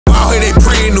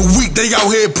week, they out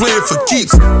here playing for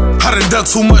keeps. I done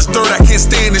too much dirt, I can't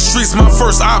stay in the streets. My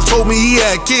first op told me he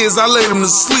had kids, I laid him to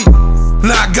sleep.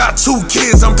 Now I got 2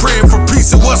 kids, I'm praying for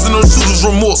peace. It wasn't no shooter's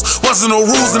remorse, wasn't no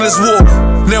rules in this war.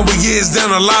 Now we years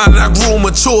down the line and I grew and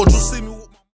matured.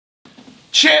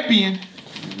 Champion,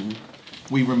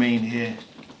 we remain here.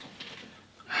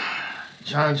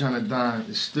 John Jonathan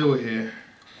is still here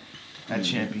at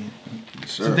Champion.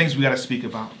 Some things we gotta speak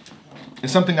about. And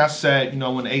something I said, you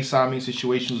know, when the A-Side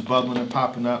situation was bubbling and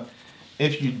popping up,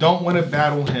 if you don't want to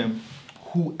battle him,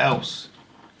 who else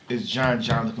is John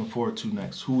looking forward to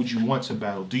next? Who would you want to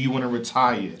battle? Do you want to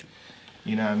retire?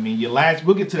 You know what I mean? Your last,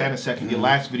 we'll get to that in a second. Your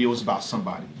last video was about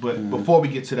somebody. But before we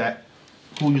get to that,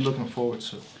 who are you looking forward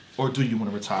to? Or do you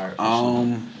want to retire?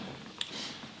 I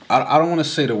don't want to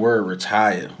say the word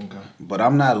retire, but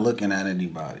I'm not looking at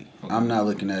anybody. I'm not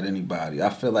looking at anybody.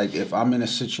 I feel like if I'm in a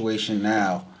situation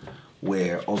now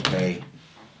where, okay,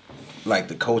 like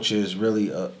the coach is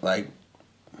really like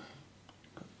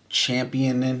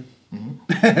championing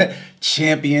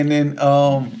championing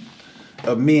a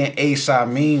me and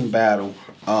A-Side battle.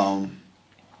 I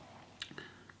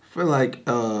feel like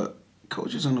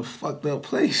coach is in a fucked up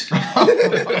place.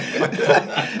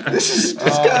 This is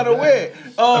kind of weird.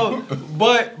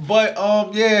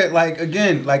 Yeah, like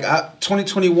again, like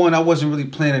 2021, I wasn't really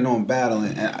planning on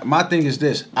battling. And my thing is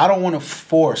this: I don't want to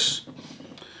force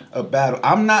a battle.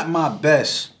 I'm not my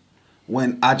best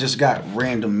when I just got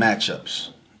random matchups.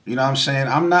 You know what I'm saying?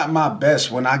 I'm not my best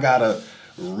when I gotta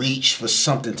reach for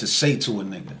something to say to a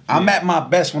nigga. I'm at my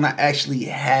best when I actually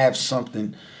have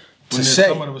something to say.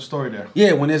 Somewhat of a story there.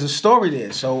 Yeah, when there's a story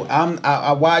there. So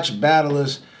I watch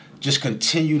battlers just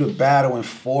continue to battle and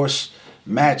force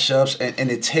matchups,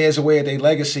 and it tears away their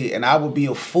legacy. And I would be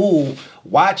a fool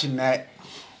watching that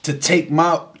to take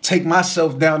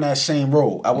myself down that same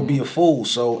road. I would be a fool.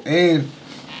 So, and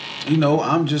you know,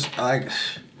 I'm just like,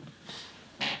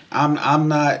 I'm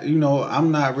not, you know,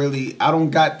 I'm not really, I don't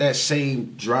got that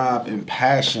same drive and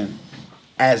passion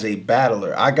as a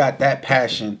battler. I got that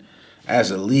passion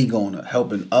as a league owner,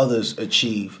 helping others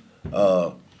achieve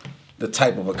the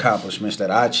type of accomplishments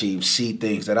that I achieve, see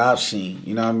things that I've seen,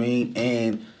 you know what I mean?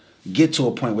 And get to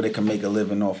a point where they can make a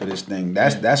living off of this thing.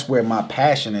 That's where my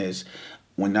passion is.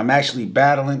 When I'm actually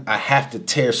battling, I have to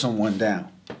tear someone down.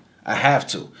 I have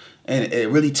to. And it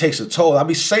really takes a toll. I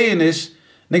be saying this,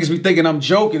 niggas be thinking I'm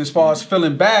joking as far as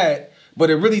feeling bad, but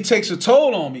it really takes a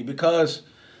toll on me because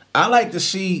I like to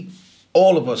see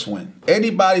all of us win.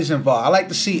 Anybody's involved. I like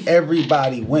to see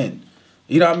everybody win.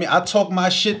 You know what I mean? I talk my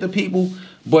shit to people,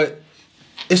 but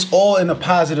it's all in a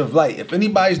positive light. If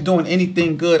anybody's doing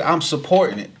anything good, I'm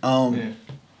supporting it.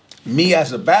 Me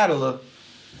as a battler,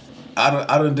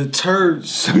 I done deterred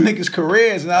some niggas'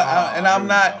 careers, and I'm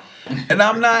not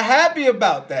happy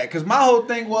about that, because my whole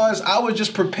thing was I was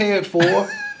just prepared for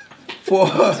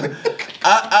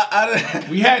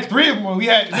we had 3 of them. We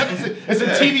had it's a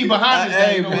TV behind us.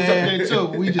 Hey, you know, what's up there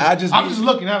too. I'm just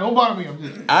looking out. Don't bother me.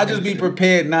 I just be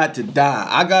prepared not to die.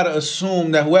 I gotta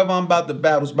assume that whoever I'm about to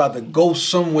battle is about to go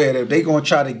somewhere that they gonna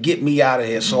try to get me out of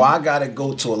here. So I gotta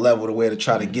go to a level to where to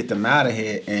try to get them out of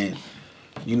here, and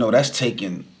you know that's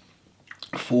taking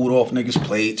food off niggas'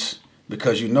 plates,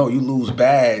 because you know you lose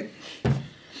bad,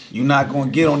 you're not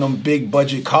gonna get on them big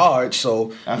budget cards,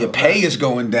 so your pay is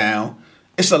going down.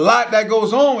 It's a lot that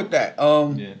goes on with that. I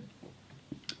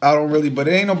don't really, but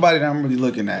it ain't nobody that I'm really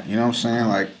looking at. You know what I'm saying?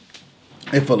 Like,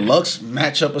 if a Lux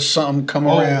matchup or something come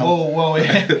around.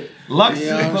 Lux, you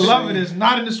know beloved, is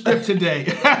not in the script today.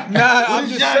 Nah, I'm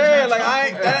just saying,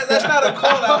 like, that's not a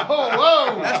call out.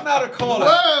 That's not a call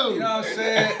out. You know what I'm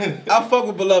saying? I fuck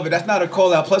with Beloved. That's not a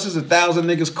call out. Plus, there's 1,000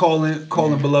 niggas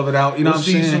calling Beloved out. You know what I'm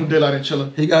saying? We'll see some Daylight and Chiller.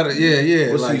 He got it.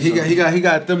 Yeah. Like he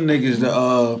got them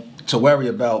niggas to worry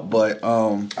about. But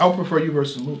I would prefer you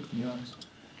versus Luke, to be honest.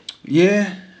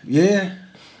 Yeah.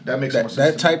 That makes more sense.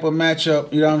 That type of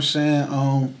matchup. You know what I'm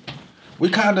saying? We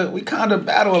kind of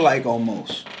battle alike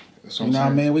almost. You know what I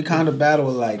mean? We kind of battle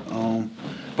alike.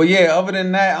 But yeah, other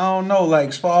than that, I don't know. Like,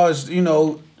 as far as, you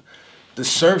know, the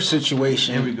surf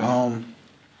situation. Here we go.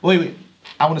 Wait.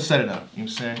 I want to set it up. You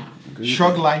know what I'm saying?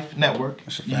 Shrug Life Network,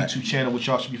 YouTube channel, which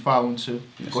y'all should be following too.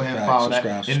 Go ahead and follow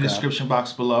that in the description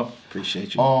box below.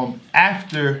 Appreciate you.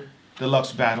 After the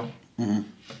Lux battle,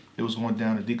 it was going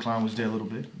down. The decline was there a little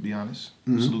bit, to be honest.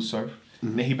 Salute Surf.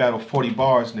 And then he battled 40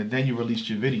 bars, and then you released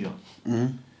your video.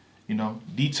 You know,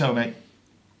 detail that.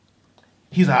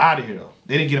 He's not out of here though.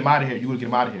 They didn't get him out of here. You would get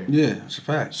him out of here. Yeah, that's a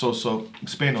fact. So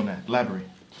expand on that. Elaborate.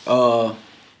 So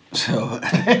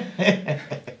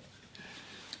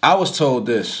I was told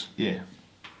this. Yeah.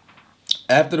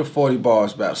 After the 40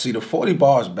 bars battle. See, the 40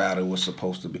 bars battle was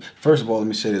supposed to be. First of all, let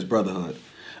me say this, brotherhood.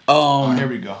 Here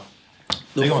we go.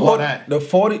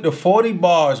 The 40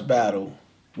 bars battle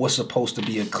was supposed to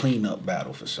be a cleanup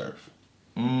battle for Surf.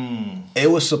 It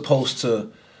was supposed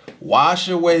to wash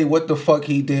away what the fuck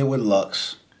he did with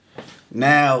Lux.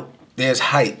 Now there's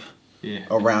hype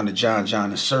around the John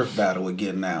and Surf battle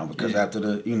again now because after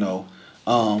the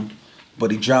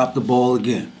but he dropped the ball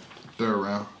again. Third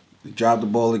round. He dropped the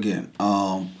ball again.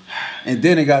 And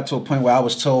then it got to a point where I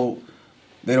was told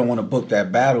they don't want to book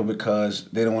that battle because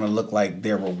they don't want to look like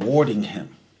they're rewarding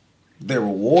him. They're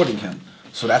rewarding him.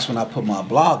 So that's when I put my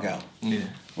blog out. Yeah.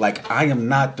 Like, I am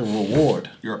not the reward.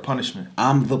 You're a punishment.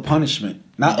 I'm the punishment.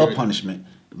 Not a punishment.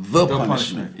 The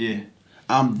punishment. Yeah.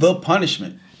 I'm the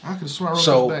punishment. I could swear I wrote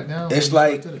this back down. It's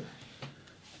like,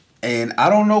 and I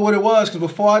don't know what it was, because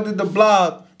before I did the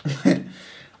blog,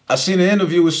 I seen an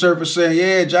interview with Surfer saying,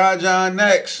 yeah, John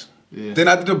next. Yeah. Then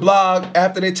I did the blog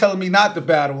after they telling me not to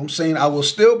battle him, saying I will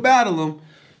still battle him.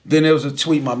 Then there was a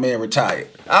tweet, my man retired.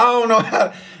 I don't know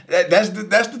how. That's the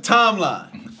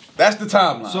timeline. That's the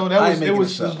timeline. So it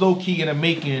was low key in the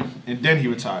making, and then he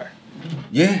retired.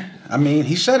 Yeah, I mean,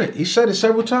 he said it. He said it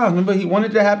several times. Remember, he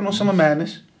wanted it to happen on Summer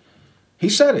Madness. He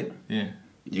said it. Yeah.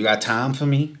 You got time for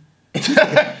me?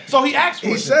 So he asked for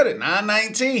it. He said it.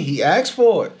 9/19. He asked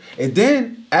for it, and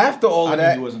then after all of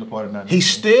that, he wasn't a part of 9/19. He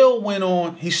still went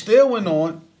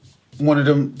on. One of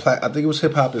them, I think it was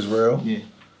Hip Hop Israel. Yeah.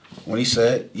 When he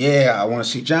said, "Yeah, I want to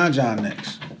see John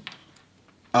next."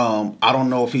 I don't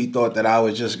know if he thought that I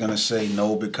was just gonna say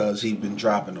no because he'd been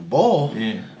dropping the ball.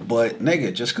 Yeah. But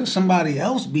nigga, just cause somebody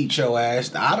else beat your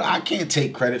ass, I can't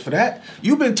take credit for that.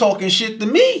 You've been talking shit to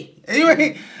me.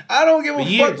 I don't give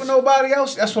a fuck with nobody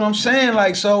else. That's what I'm saying.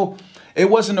 Like, so it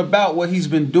wasn't about what he's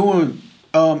been doing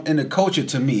in the culture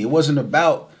to me. It wasn't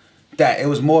about that. It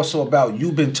was more so about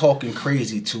you've been talking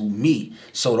crazy to me.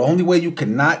 So the only way you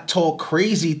cannot talk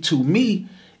crazy to me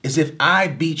is if I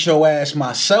beat your ass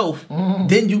myself,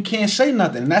 then you can't say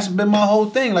nothing. And that's been my whole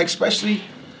thing. Like, especially,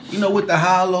 with the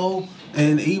Hollow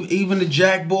and even the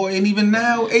Jack Boy and even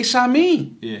now Ace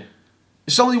Amin. Yeah.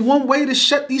 It's only one way to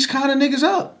shut these kind of niggas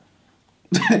up.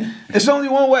 It's only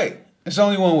one way. It's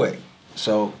only one way.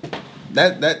 So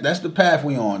that's the path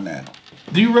we on now.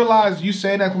 Do you realize you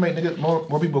saying that can make niggas,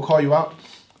 more people call you out?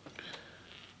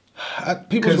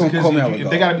 People's gonna call me out. If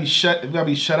they gotta be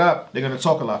shut up, they're gonna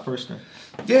talk a lot first then.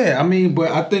 Yeah, I mean, but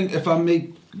I think if I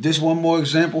make this one more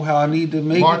example how I need to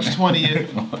make March 20th,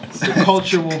 the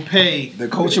culture will pay. The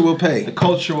culture will pay. The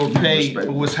culture will pay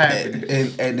for what's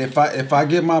happening. And if I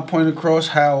get my point across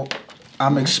how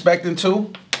I'm expecting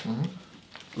to,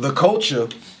 the culture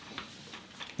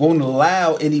won't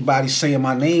allow anybody saying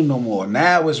my name no more.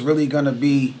 Now it's really gonna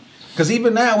be, because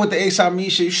even now with the Ace Amin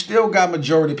shit, you still got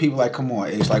majority of people like, come on,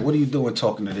 Ace, like, what are you doing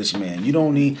talking to this man? You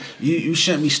don't need, you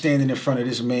shouldn't be standing in front of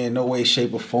this man, no way,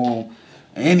 shape, or form,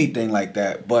 anything like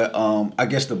that. But I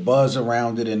guess the buzz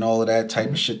around it and all of that type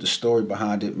of shit, the story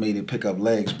behind it made it pick up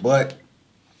legs. But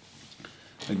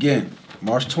again,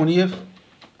 March 20th,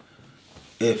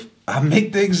 if I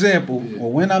make the example,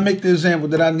 or when I make the example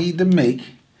that I need to make,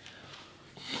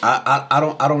 I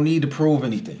don't need to prove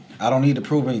anything. I don't need to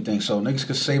prove anything. So niggas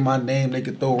could say my name, they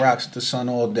could throw rocks at the sun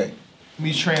all day. Let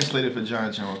me translate it for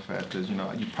John real fast, because you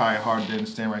probably hard to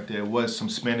understand right there. It was some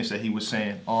Spanish that he was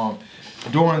saying.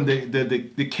 During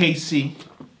the KC,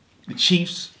 the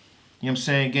Chiefs, you know what I'm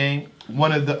saying, game,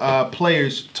 one of the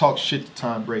players talked shit to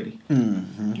Tom Brady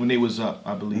when they was up,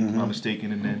 I believe, if I'm not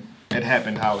mistaken, and then it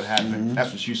happened how it happened.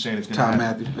 That's what you're saying is gonna happen. Tom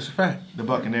Matthews, that's a fact. The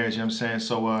Buccaneers, you know what I'm saying?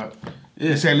 So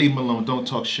they say leave him alone, don't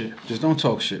talk shit. Just don't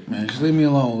talk shit, man. Just leave me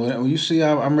alone. When you see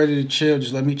I'm ready to chill,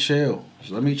 just let me chill.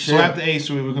 Just let me chill. So after Ace,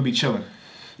 we're gonna be chilling.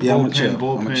 Yeah, I'm gonna chill.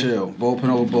 I'm gonna chill. Bullpen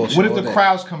over bullshit. What if the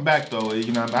crowds come back though?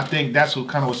 I think that's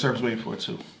what Surf's waiting for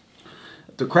too.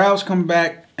 If the crowds come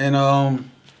back, and I'll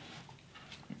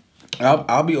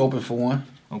be open for one.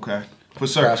 Okay. For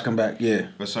Surf. Crowds come back, yeah.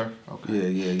 For Surf.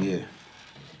 Okay. Yeah.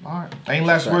 All right. Any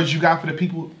last words you got for the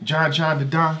people? John the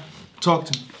Don, talk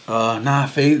to me.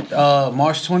 FAD,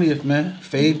 March 20th, man.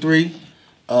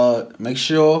 FAD3. Make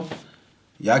sure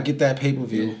y'all get that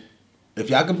pay-per-view. Yeah. If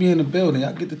y'all could be in the building,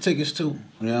 y'all get the tickets too.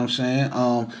 You know what I'm saying?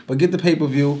 But get the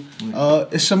pay-per-view.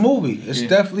 It's a movie. It's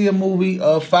definitely a movie.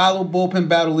 Follow Bullpen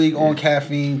Battle League on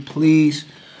Caffeine, please.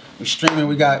 We're streaming.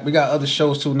 We got other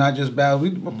shows too, not just battle. We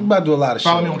about to do a lot of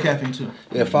shows. Follow me on Caffeine too.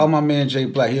 Yeah, follow my man Jay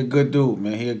Black. He a good dude,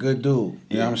 man. He a good dude.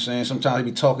 You know what I'm saying? Sometimes he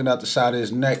be talking out the side of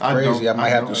his neck crazy. I might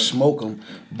have to smoke him,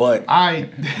 but I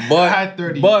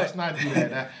 30. Let's not do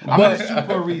that. I'm in a suit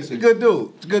for a reason. Good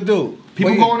dude. It's a good dude.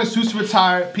 People go into suits to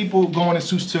retire. People go into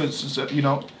suits to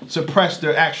suppress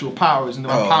their actual powers, and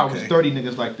my power is 30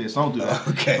 niggas like this. Don't do that.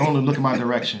 Okay. Don't look in my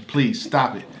direction. Please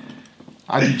stop it.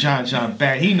 I do John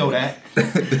bad. He know that.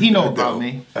 He know about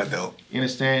me. I know. You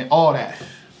understand? All that.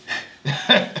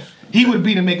 He would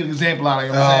be to make an example out of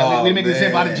him. We make an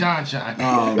example out of John.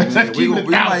 Oh,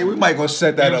 man. We might go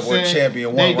set that up with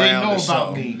Champion one round or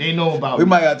something. They know about me. We me.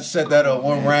 might have to set that up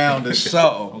one round or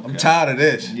something. Okay. I'm tired of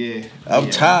this. Yeah. I'm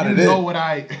tired of this. You know what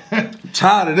I'm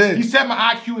tired of this. He said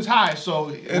my IQ is high, so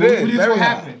it is. We Very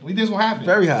high. We did what happened.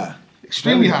 Very high.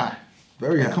 Extremely high.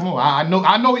 Very high. Come on,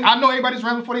 I know everybody's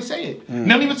right before they say it. They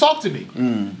don't even talk to me.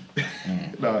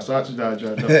 No, shout out to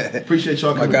John. No. Appreciate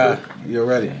y'all coming. My God, you're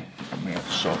ready. Man,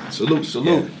 for sure. Salute.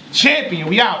 Yeah. Champion,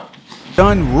 we out.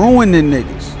 Done ruining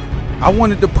niggas. I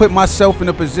wanted to put myself in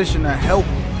a position to help.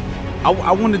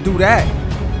 I want to do that.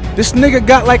 This nigga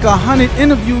got like 100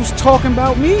 interviews talking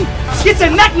about me. Get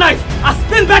your neck knife. I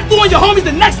spin back through on your homies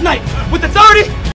the next night with the 30.